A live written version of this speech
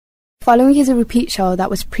following is a repeat show that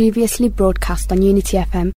was previously broadcast on Unity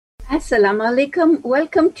FM. Assalamu alaikum.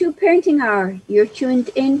 Welcome to Parenting Hour. You're tuned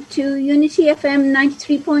in to Unity FM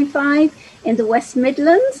 93.5 in the West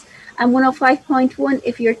Midlands and 105.1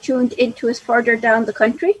 if you're tuned into us further down the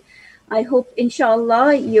country. I hope,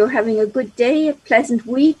 inshallah, you're having a good day, a pleasant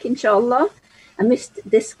week, inshallah, amidst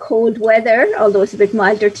this cold weather, although it's a bit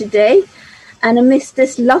milder today. And amidst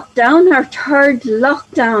this lockdown, our third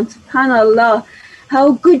lockdown, subhanAllah,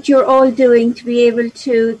 how good you're all doing to be able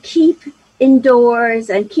to keep indoors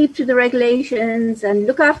and keep to the regulations and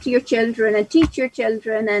look after your children and teach your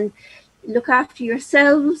children and look after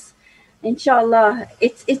yourselves. Inshallah,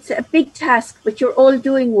 it's a big task, but you're all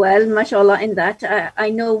doing well, mashallah, in that. I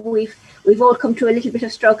know we've all come to a little bit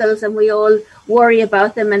of struggles and we all worry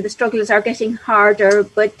about them and the struggles are getting harder.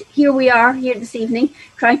 But here we are here this evening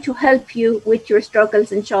trying to help you with your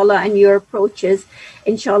struggles, inshallah, and your approaches,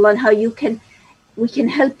 inshallah, and how we can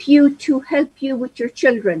help you to help you with your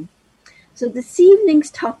children. So this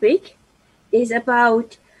evening's topic is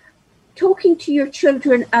about talking to your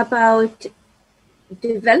children about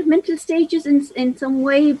developmental stages in some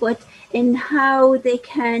way, but in how they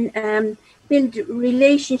can build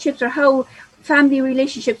relationships or how family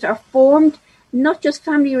relationships are formed, not just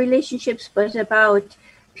family relationships, but about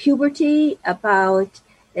puberty, about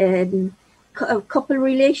couple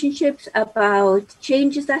relationships, about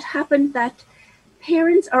changes that happen that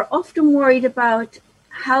parents are often worried about.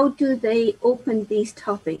 How do they open these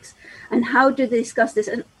topics and how do they discuss this?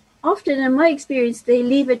 And often in my experience, they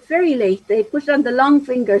leave it very late. They put it on the long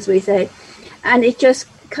fingers, we say, and it just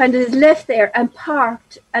kind of is left there and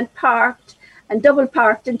parked and double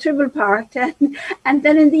parked and triple parked. And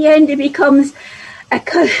then in the end, it becomes a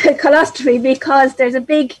catastrophe because there's a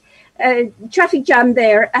big traffic jam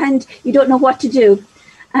there and you don't know what to do.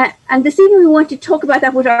 And this evening we want to talk about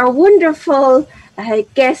that with our wonderful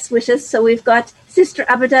guests with us. So we've got Sister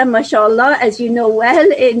Abida, mashallah, as you know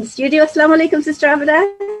well, in the studio. Assalamu alaikum, Sister Abida.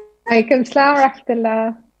 Alaikum salam wa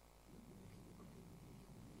rahmatullah.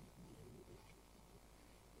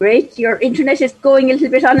 Great. Your internet is going a little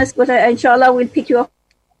bit on us, but inshallah we'll pick you up.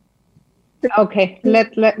 Okay,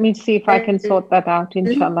 let me see if I can sort that out,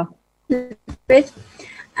 inshallah.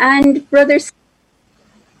 And brothers.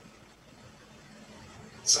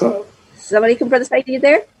 So, Assalamu alaikum, Brother Said, are you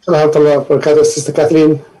there? Alhamdulillah, Sister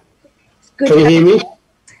Kathleen. Good. Can you hear me?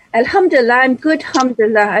 Alhamdulillah, I'm good,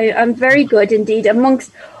 alhamdulillah. I'm very good indeed.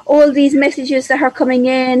 Amongst all these messages that are coming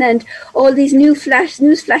in and all these news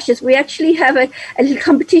flashes, we actually have a little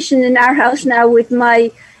competition in our house now with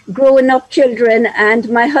my growing up children and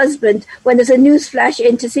my husband when there's a news flash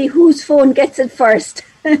in to see whose phone gets it first.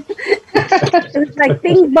 It's like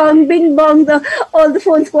bing bong, all the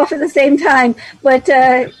phones go off at the same time. But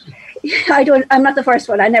I'm not the first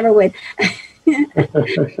one. I never win.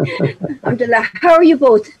 Alhamdulillah. How are you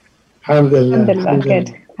both? Alhamdulillah.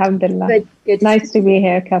 Good. Alhamdulillah. Good. Nice to be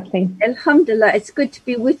here, Kathleen. Alhamdulillah. It's good to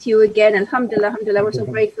be with you again. Alhamdulillah. We're so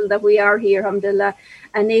grateful that we are here, alhamdulillah,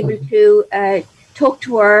 and able to talk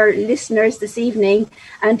to our listeners this evening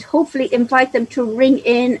and hopefully invite them to ring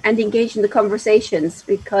in and engage in the conversations,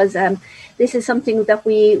 because this is something that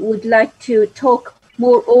we would like to talk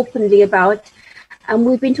more openly about. And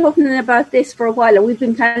we've been talking about this for a while, and we've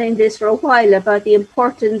been planning this for a while about the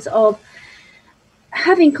importance of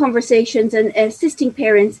having conversations and assisting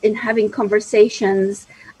parents in having conversations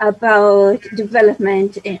about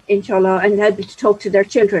development, inshallah, and able to talk to their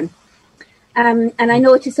children. And I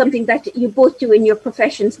know it is something that you both do in your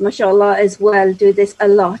professions, mashallah, as well, do this a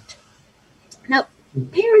lot. Now,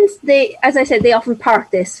 parents, as I said, they often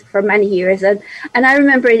park this for many years. And I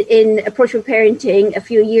remember in Approachable Parenting a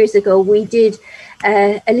few years ago, we did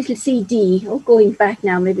a little CD, going back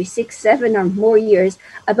now maybe 6, 7 or more years,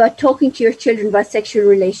 about talking to your children about sexual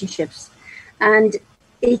relationships. And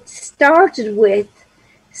it started with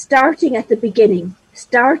starting at the beginning,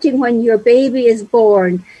 starting when your baby is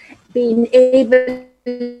born, being able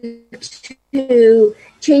to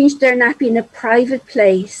change their nappy in a private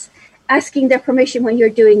place, asking their permission when you're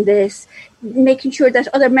doing this, making sure that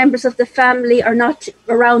other members of the family are not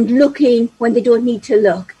around looking when they don't need to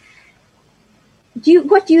look.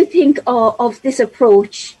 What do you think of this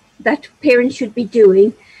approach that parents should be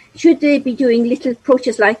doing? Should they be doing little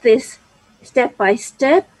approaches like this step by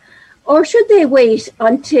step, or should they wait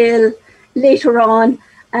until later on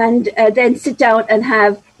and then sit down and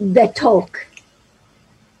have the talk?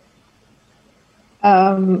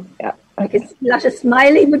 It's a lot of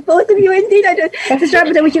smiling with both of you indeed. Sister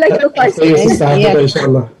Abida, would you like to go first? Yes.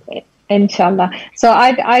 Inshallah. So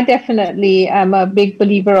I definitely am a big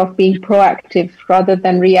believer of being proactive rather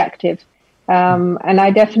than reactive. And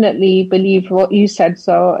I definitely believe what you said.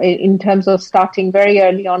 So in terms of starting very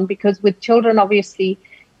early on, because with children, obviously,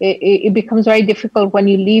 it becomes very difficult when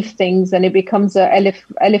you leave things and it becomes an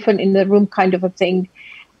elephant in the room kind of a thing.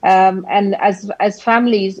 And as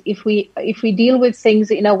families, if we deal with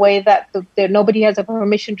things in a way that nobody has a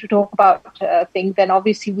permission to talk about things, then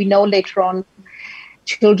obviously we know later on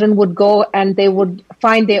children would go and they would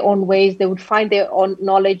find their own ways, they would find their own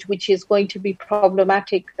knowledge, which is going to be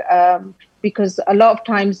problematic because a lot of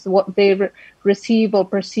times what they receive or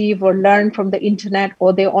perceive or learn from the internet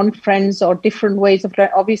or their own friends or different ways of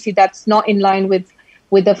learning, obviously that's not in line with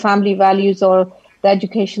the family values or the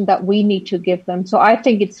education that we need to give them. So I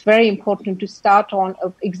think it's very important to start on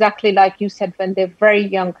exactly like you said, when they're very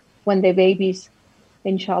young, when they're babies,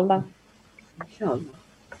 inshallah. Inshallah.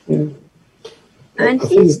 Yeah. And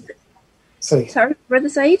sorry, Brother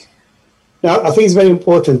Saeed? No, I think it's very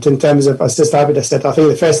important in terms of, as Sister Abida said, I think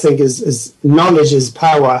the first thing is knowledge is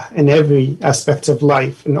power in every aspect of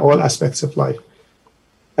life, in all aspects of life.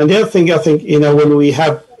 And the other thing, I think, when we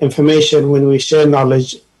have information, when we share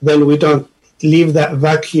knowledge, then we don't leave that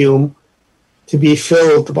vacuum to be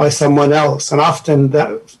filled by someone else. And often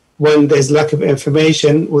that when there's lack of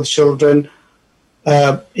information with children,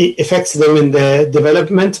 it affects them in their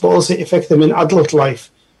development, but also affects them in adult life.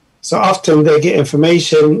 So often they get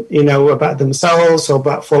information, about themselves or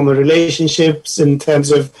about former relationships in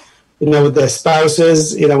terms of, with their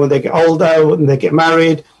spouses, when they get older, when they get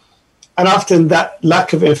married. And often that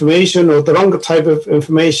lack of information or the wrong type of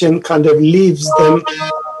information kind of leaves them,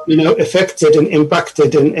 affected and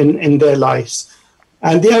impacted in their lives.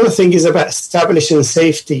 And the other thing is about establishing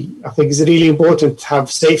safety. I think it's really important to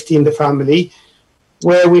have safety in the family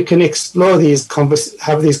where we can explore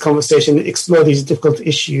have these conversations, explore these difficult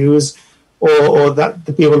issues or that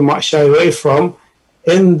the people might shy away from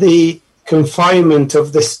in the confinement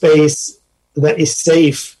of the space that is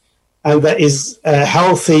safe and that is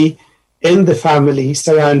healthy in the family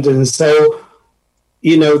surroundings. So,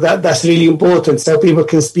 that's really important. So people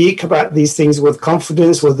can speak about these things with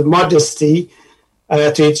confidence, with modesty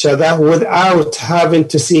to each other without having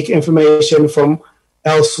to seek information from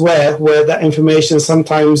elsewhere where that information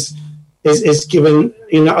sometimes is given,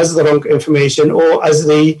 as the wrong information or as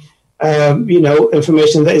the,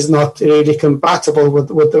 information that is not really compatible with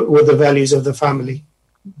the values of the family.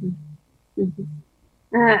 Mm-hmm. Mm-hmm.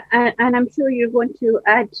 And I'm sure you're going to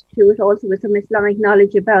add to it also with some Islamic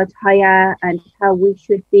knowledge about haya and how we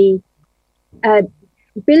should be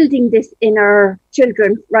building this in our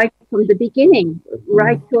children right from the beginning,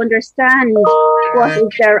 right, to understand what is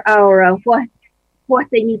their aura, what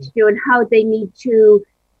they need to do and how they need to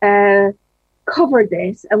cover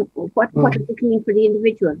this and what does it mean for the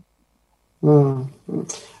individual.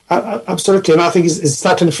 Absolutely. And I think it's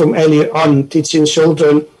starting from early on, teaching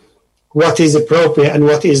children what is appropriate and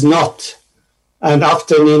what is not. And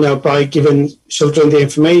often, by giving children the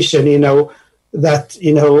information, that,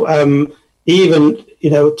 even,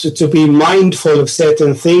 to be mindful of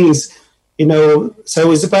certain things,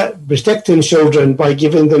 so it's about protecting children by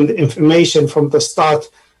giving them the information from the start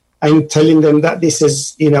and telling them that this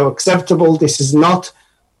is, acceptable, this is not,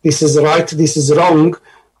 this is right, this is wrong.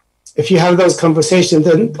 If you have those conversations,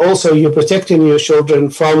 then also you're protecting your children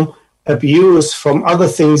from abuse, from other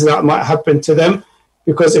things that might happen to them,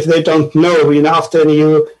 because if they don't know, often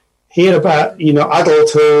you hear about,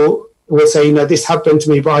 adults who will say, this happened to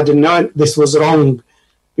me, but I didn't know this was wrong,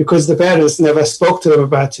 because the parents never spoke to them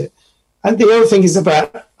about it. And the other thing is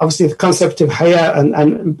about, obviously, the concept of haya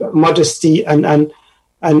and modesty and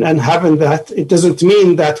having that. It doesn't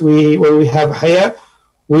mean that when we have haya,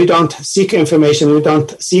 we don't seek information, we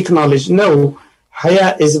don't seek knowledge. No,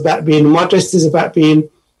 haya is about being modest, is about being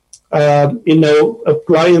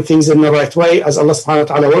applying things in the right way as Allah subhanahu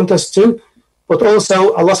wa ta'ala wants us to, but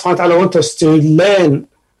also Allah subhanahu wa ta'ala wants us to learn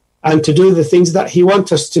and to do the things that He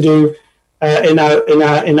wants us to do in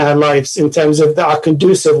our lives in terms of that are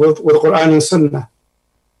conducive with Quran and Sunnah.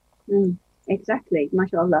 Exactly,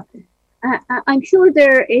 mashallah. I'm sure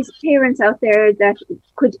there is parents out there that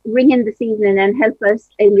could ring in this evening and help us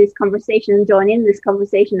in this conversation and join in this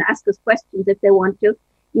conversation, ask us questions if they want to.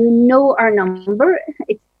 You know our number.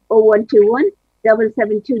 It's 0121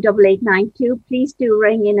 772 8892. Please do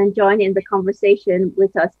ring in and join in the conversation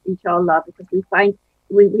with us, inshallah, because we find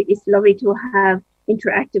it's lovely to have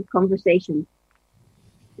interactive conversations.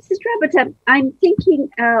 Sister Abida, I'm thinking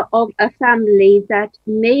of a family that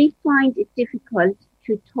may find it difficult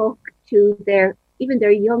to talk to their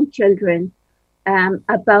young children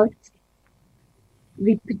about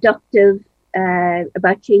reproductive,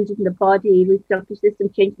 about changing the body, reproductive system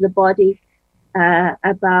changing the body,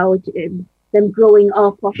 about them growing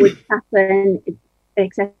up, what would happen,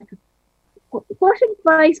 etc. What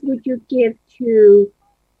advice would you give to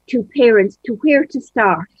parents to where to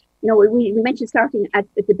start? We mentioned starting at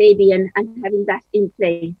the baby and having that in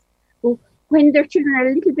place. Well, when their children are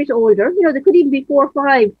a little bit older, they could even be 4,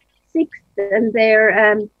 5, 6, and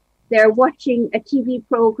they're watching a TV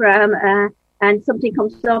program and something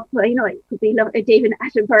comes up. It could be David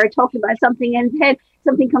Attenborough talking about something, and then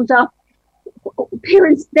something comes up.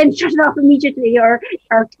 Parents then shut it off immediately, or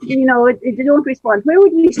they don't respond. Where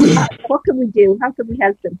would we start? What can we do? How can we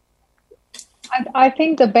help them? I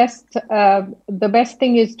think the best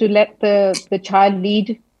thing is to let the child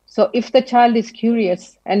lead. So if the child is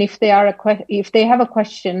curious and if they have a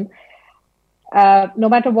question, no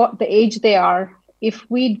matter what the age they are, if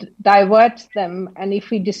we divert them and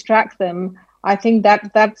if we distract them, I think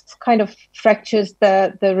that kind of fractures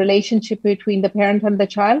the relationship between the parent and the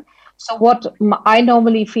child. So what I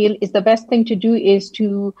normally feel is the best thing to do is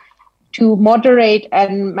to moderate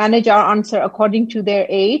and manage our answer according to their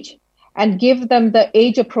age and give them the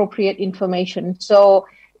age appropriate information. So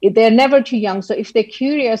they're never too young. So if they're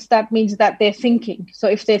curious, that means that they're thinking. So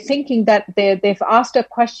if they're thinking that they've asked a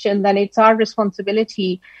question, then it's our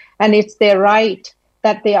responsibility and it's their right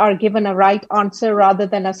that they are given a right answer rather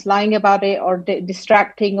than us lying about it or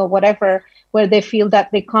distracting or whatever, where they feel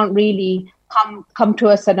that they can't really come to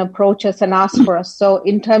us and approach us and ask for us. So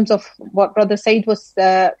in terms of what Brother Said was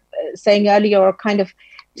saying earlier, or kind of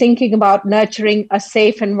thinking about nurturing a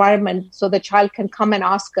safe environment so the child can come and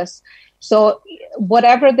ask us. So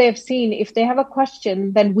whatever they've seen, if they have a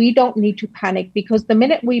question, then we don't need to panic, because the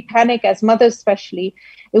minute we panic, as mothers especially,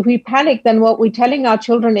 if we panic, then what we're telling our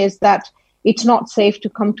children is that it's not safe to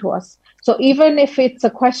come to us. So even if it's a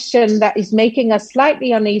question that is making us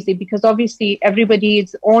slightly uneasy, because obviously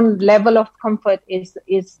everybody's own level of comfort is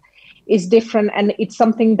different, and it's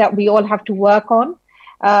something that we all have to work on.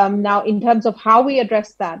 Now, in terms of how we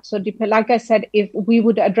address that, so like I said, if we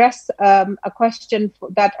would address a question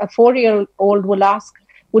that a 4-year-old will ask,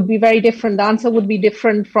 would be very different. The answer would be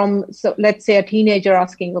different from, so let's say, a teenager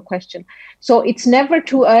asking a question. So it's never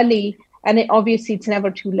too early, and obviously it's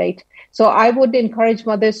never too late. So I would encourage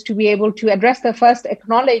mothers to be able to address the first,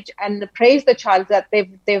 acknowledge and praise the child that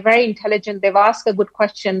they're very intelligent, they've asked a good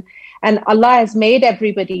question, and Allah has made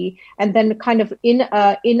everybody, and then kind of in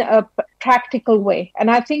a practical way.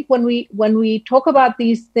 And I think when we talk about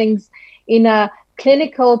these things in a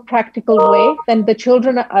clinical, practical way, then the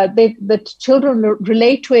children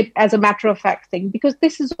relate to it as a matter of fact thing, because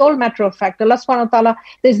this is all matter of fact. Allah subhanahu wa ta'ala,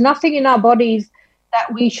 there's nothing in our bodies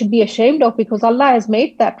that we should be ashamed of, because Allah has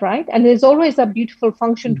made that, right? And there's always a beautiful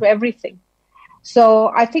function to everything.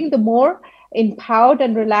 So I think the more empowered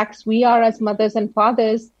and relaxed we are as mothers and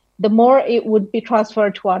fathers, the more it would be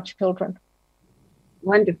transferred to our children.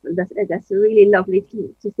 Wonderful. That's really lovely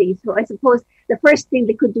to see. So I suppose the first thing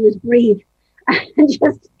they could do is breathe and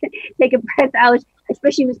just take a breath out,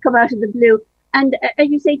 especially if it's come out of the blue. And as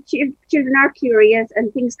you say, children are curious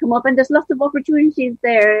and things come up, and there's lots of opportunities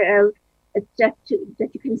there that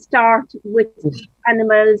you can start with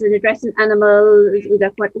animals and addressing animals,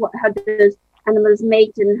 how does animals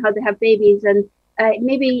mate and how they have babies, and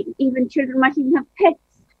maybe even children might even have pets.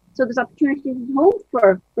 So there's opportunities at home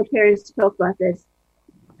for parents to talk about this.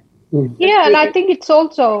 Yeah, and I think it's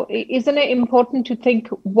also, isn't it important to think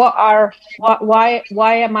why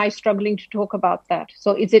am I struggling to talk about that?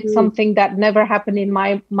 So is it something that never happened in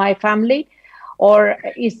my family? Or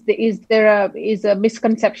is there a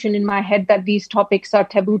misconception in my head that these topics are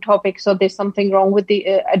taboo topics, or there's something wrong with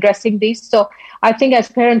addressing these? So I think as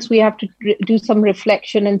parents we have to do some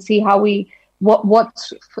reflection and see how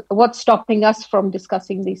what's stopping us from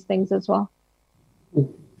discussing these things as well.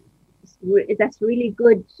 That's really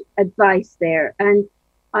good advice there, and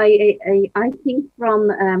I think from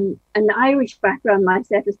an Irish background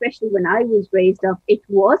myself, especially when I was raised up, it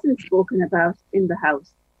wasn't spoken about in the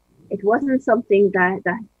house. It wasn't something that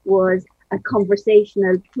was a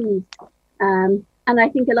conversational piece. And I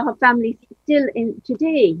think a lot of families still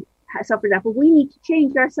today suffer that. But we need to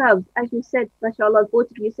change ourselves. As you said, mashallah, both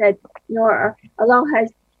of you said, Allah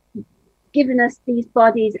has given us these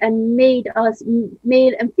bodies and made us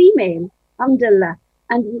male and female, alhamdulillah.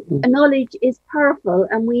 And knowledge is powerful.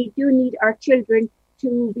 And we do need our children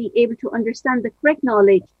to be able to understand the correct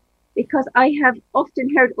knowledge. Because I have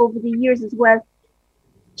often heard over the years as well,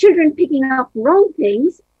 children picking up wrong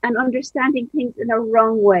things and understanding things in a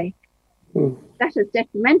wrong way. That has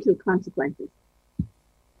detrimental consequences.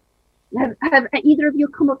 Have either of you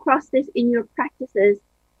come across this in your practices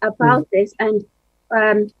about this, and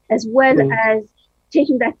as well as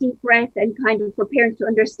taking that deep breath and kind of for parents to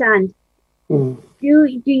understand? Do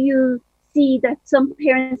you see that some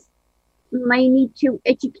parents might need to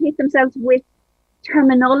educate themselves with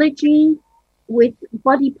terminology, with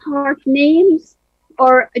body part names?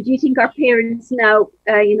 Or do you think our parents now,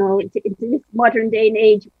 in this modern day and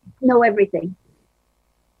age, know everything?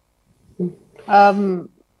 Would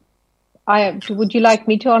you like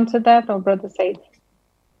me to answer that, or Brother Said?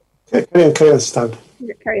 Carry on, Stab.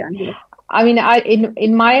 Carry on. Yeah. I mean,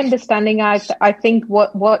 in my understanding, I think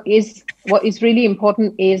what is really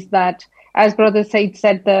important is that, as Brother Said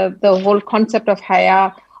said, the whole concept of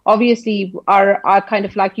haya, obviously are kind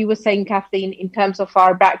of like you were saying, Kathleen, in terms of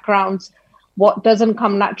our backgrounds, what doesn't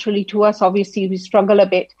come naturally to us, obviously we struggle a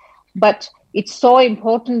bit, but it's so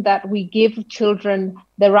important that we give children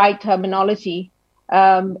the right terminology,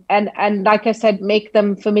 and like I said, make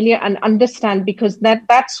them familiar and understand, because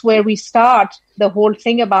that's where we start the whole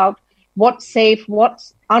thing about what's safe,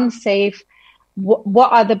 what's unsafe,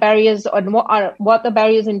 what are the barriers, and what the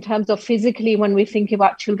barriers in terms of physically when we think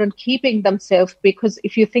about children keeping themselves. Because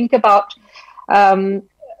if you think about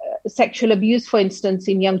sexual abuse, for instance,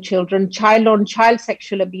 in young children, child-on-child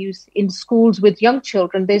sexual abuse in schools with young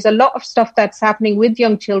children, there's a lot of stuff that's happening with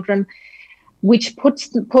young children which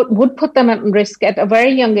would put them at risk at a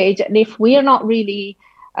very young age. And if we are not really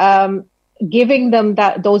giving them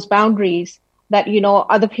those boundaries, that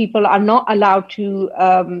other people are not allowed to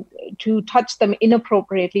touch them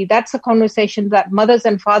inappropriately, that's a conversation that mothers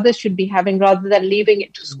and fathers should be having rather than leaving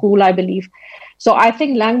it to school, I believe. So I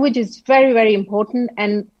think language is very, very important,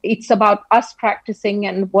 and it's about us practicing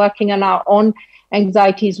and working on our own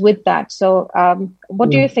anxieties with that. So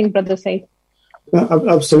what do you think, Brother Said?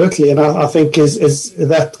 Absolutely, and I think is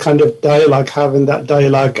that kind of dialogue, having that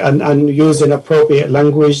dialogue and using appropriate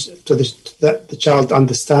language that the child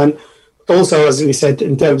understand. Also, as we said,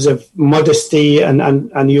 in terms of modesty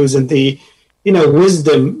and using the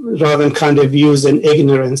wisdom rather than kind of using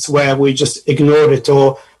ignorance where we just ignore it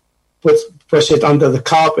or push it under the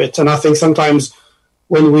carpet. And I think sometimes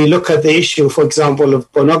when we look at the issue, for example,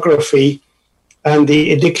 of pornography and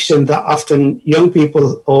the addiction that often young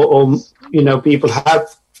people or people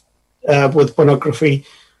have with pornography,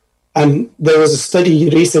 and there was a study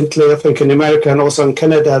recently, I think in America and also in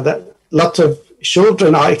Canada, that lots of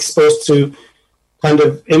children are exposed to kind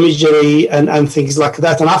of imagery and things like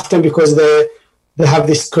that, and often because they have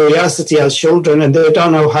this curiosity as children and they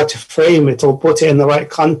don't know how to frame it or put it in the right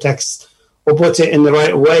context or put it in the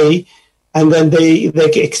right way, and then they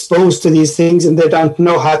get exposed to these things and they don't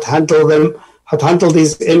know how to handle them, how to handle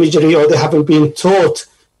this imagery, or they haven't been taught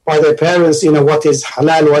by their parents, what is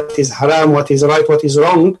halal, what is haram, what is right, what is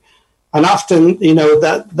wrong. And often,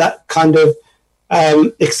 that kind of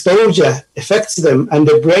exposure affects them and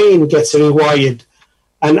the brain gets rewired.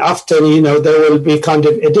 And often, they will be kind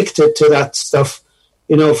of addicted to that stuff,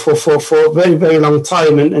 for a very, very long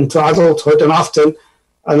time and into adulthood. And often,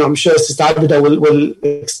 and I'm sure Sister Abida will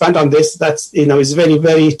expand on this, that's, is very,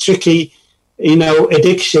 very tricky,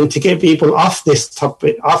 addiction to get people off this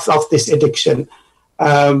topic, off this addiction.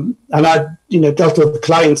 And I, dealt with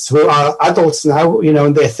clients who are adults now,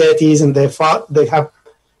 in their 30s, and they have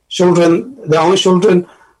children, their own children,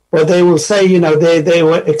 but they will say, they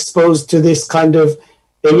were exposed to this kind of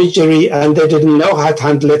imagery and they didn't know how to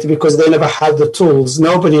handle it because they never had the tools.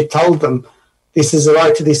 Nobody told them this is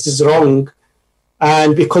right, this is wrong.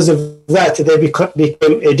 And because of that, they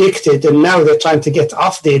became addicted, and now they're trying to get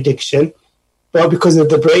off the addiction. But because of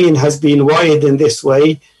the brain has been wired in this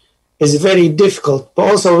way, it's very difficult.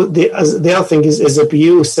 But also the other thing is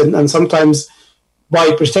abuse, and sometimes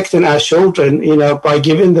by protecting our children, by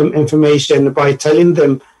giving them information, by telling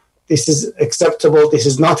them this is acceptable, this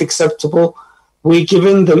is not acceptable, we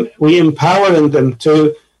empowering them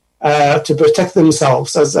to protect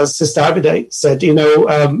themselves, as Sister Abida said,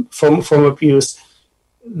 from abuse.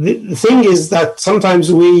 The thing is that sometimes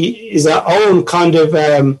is our own kind of,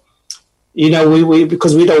 we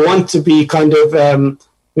because we don't want to be kind of,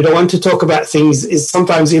 we don't want to talk about things, is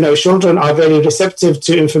sometimes, children are very receptive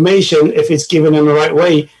to information if it's given in the right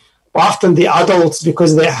way. But often the adults,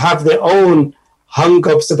 because they have their own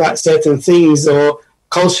hang-ups about certain things or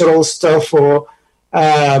cultural stuff, or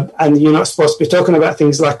and you're not supposed to be talking about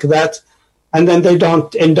things like that, and then they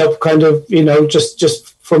don't end up kind of,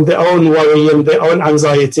 just from their own worry and their own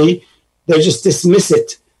anxiety, they just dismiss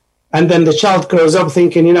it. And then the child grows up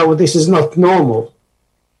thinking, this is not normal.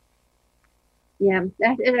 Yeah,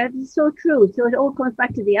 that is so true. So it all comes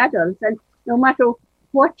back to the adults, and no matter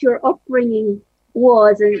what your upbringing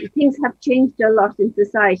was, and things have changed a lot in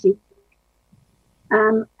society.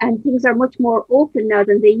 and things are much more open now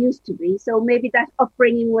than they used to be. So maybe that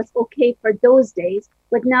upbringing was okay for those days,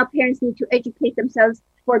 but now parents need to educate themselves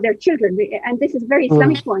for their children. And this is a very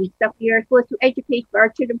Islamic point, that we are supposed to educate for our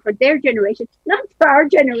children for their generation, not for our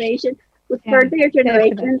generation, but for their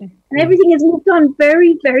generation. Definitely. And everything has moved on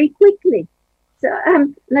very, very quickly. So,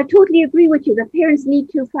 and I totally agree with you. The parents need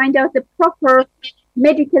to find out the proper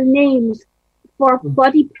medical names for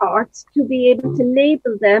body parts to be able to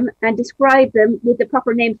label them and describe them with the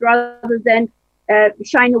proper names, rather than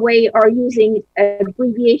shying away or using an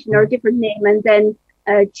abbreviation or a different name, and then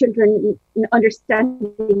children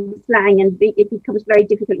understanding slang, and it becomes very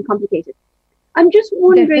difficult and complicated. I'm just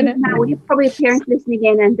wondering now, we have probably parents listening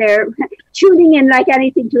in and they're tuning in like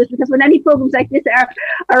anything to us, because when any programs like this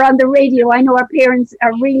are on the radio, I know our parents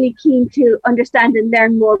are really keen to understand and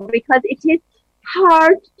learn more, because it is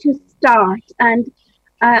hard to start. And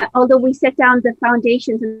although we set down the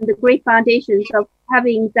foundations and the great foundations of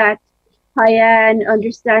having that high-end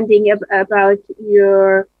understanding about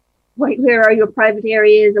where are your private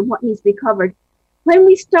areas and what needs to be covered, when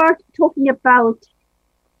we start talking about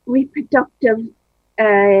reproductive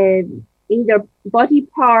either body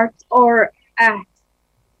parts or acts,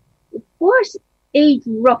 what age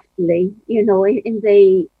roughly, in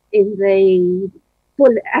the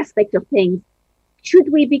full aspect of things,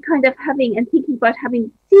 should we be kind of having and thinking about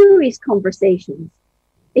having serious conversations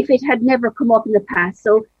if it had never come up in the past?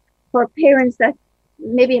 So for parents that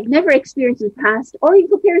maybe have never experienced in the past, or even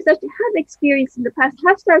for parents that have experienced in the past,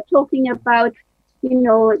 have started talking about,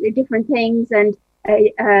 the different things and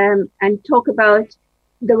talk about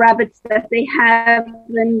the rabbits that they have,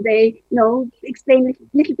 and they, explain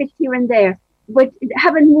little bits here and there, but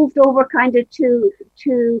haven't moved over kind of to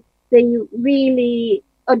the really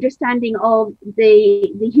understanding of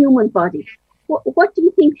the human body. What do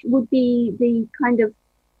you think would be the kind of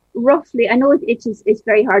roughly? I know it's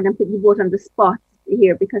very hard, and I'm putting you both on the spot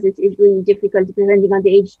here because it's really difficult depending on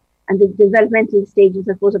the age and the developmental stages,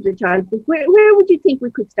 I suppose, of the child. But where would you think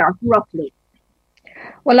we could start roughly?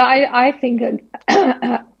 Well, I think,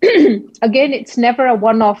 again, it's never a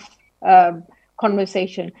one-off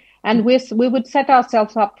conversation. And we would set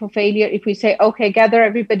ourselves up for failure if we say, okay, gather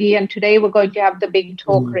everybody, and today we're going to have the big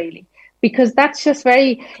talk, really. Because that's just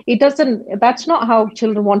that's not how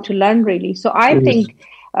children want to learn, really. So I think,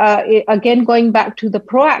 again, going back to the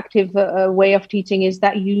proactive way of teaching, is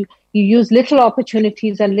that you use little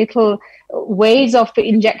opportunities and little ways of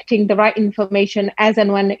injecting the right information as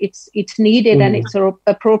and when it's needed and it's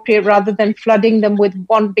appropriate, rather than flooding them with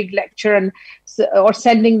one big lecture or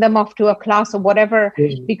sending them off to a class or whatever,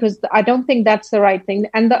 because I don't think that's the right thing.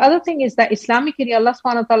 And the other thing is that Islamically, Allah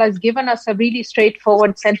subhanahu wa ta'ala has given us a really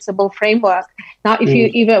straightforward, sensible framework. Now, if you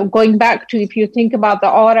even going back to, if you think about the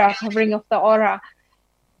aura, covering of the aura,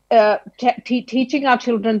 teaching our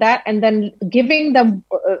children that, and then giving them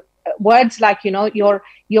words like, your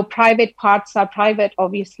private parts are private,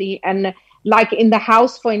 obviously. And like in the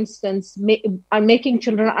house, for instance, I'm making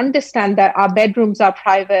children understand that our bedrooms are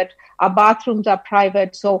private, our bathrooms are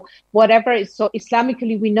private. So whatever is, so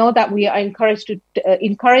Islamically, we know that we are encouraged to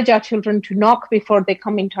encourage our children to knock before they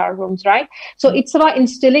come into our rooms, right? So it's about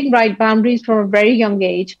instilling right boundaries from a very young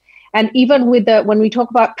age. And even when we talk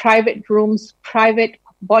about private rooms, private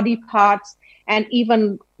body parts, and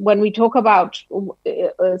even when we talk about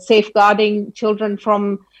safeguarding children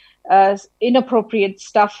from inappropriate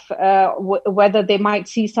stuff, whether they might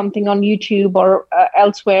see something on YouTube or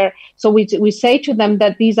elsewhere. So we say to them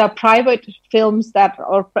that these are private films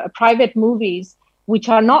or private movies which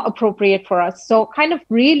are not appropriate for us. So kind of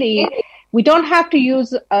really, we don't have to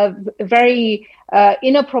use very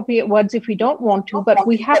inappropriate words if we don't want to, but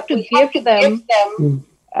we have to give them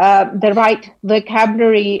the right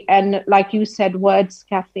vocabulary and, like you said, words,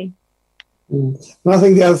 Kathy. I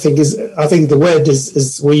think the other thing is, I think the word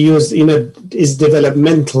is we use, is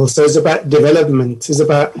developmental. So it's about development. It's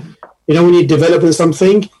about, when you're developing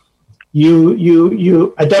something,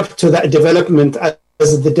 you adapt to that development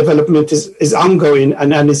as the development is ongoing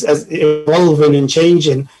and is evolving and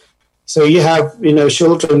changing. So you have,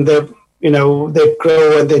 children, they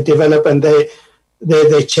grow and they develop and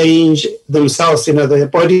they change themselves. Their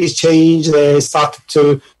bodies change. They start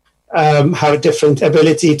to have a different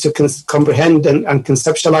ability to comprehend and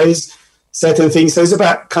conceptualize certain things. So it's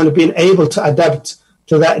about kind of being able to adapt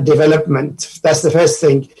to that development. That's the first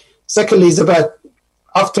thing. Secondly, is about,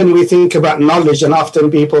 often we think about knowledge, and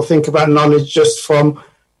often people think about knowledge just from,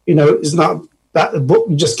 it's not that book,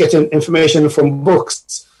 just getting information from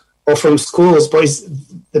books or from schools, but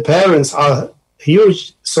the parents are a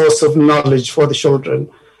huge source of knowledge for the children.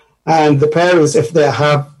 And the parents, if they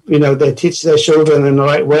have, they teach their children in the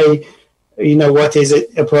right way, what is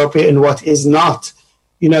appropriate and what is not.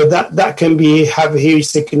 That can have a huge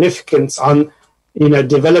significance on,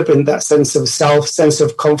 developing that sense of self, sense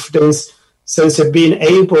of confidence, sense of being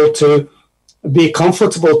able to be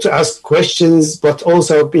comfortable to ask questions, but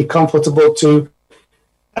also be comfortable to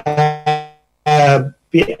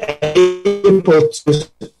be able to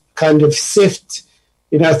kind of sift,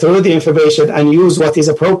 through the information and use what is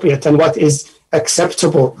appropriate and what is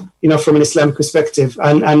acceptable, from an Islamic perspective.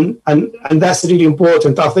 And that's really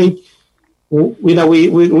important. I think,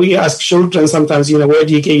 we ask children sometimes, where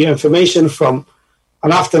do you get your information from?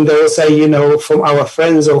 And often they will say, from our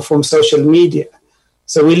friends or from social media.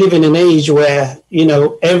 So we live in an age where,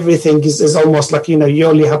 everything is almost like, you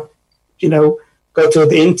only have, go to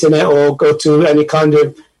the internet or go to any kind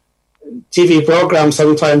of TV program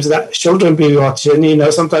sometimes that children be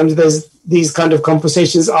watching. Sometimes there's these kind of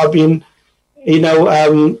conversations are being,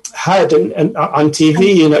 had on TV,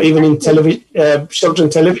 even in television, children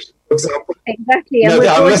television, for example. Exactly.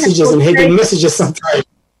 There are messages and hidden messages sometimes.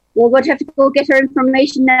 We're going to have to go get our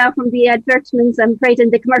information now from the advertisements, I'm afraid, in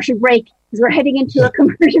the commercial break, because we're heading into a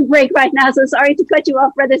commercial break right now. So sorry to cut you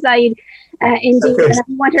off, Brother Saeed. Indeed, and I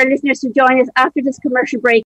want our listeners to join us after this commercial break.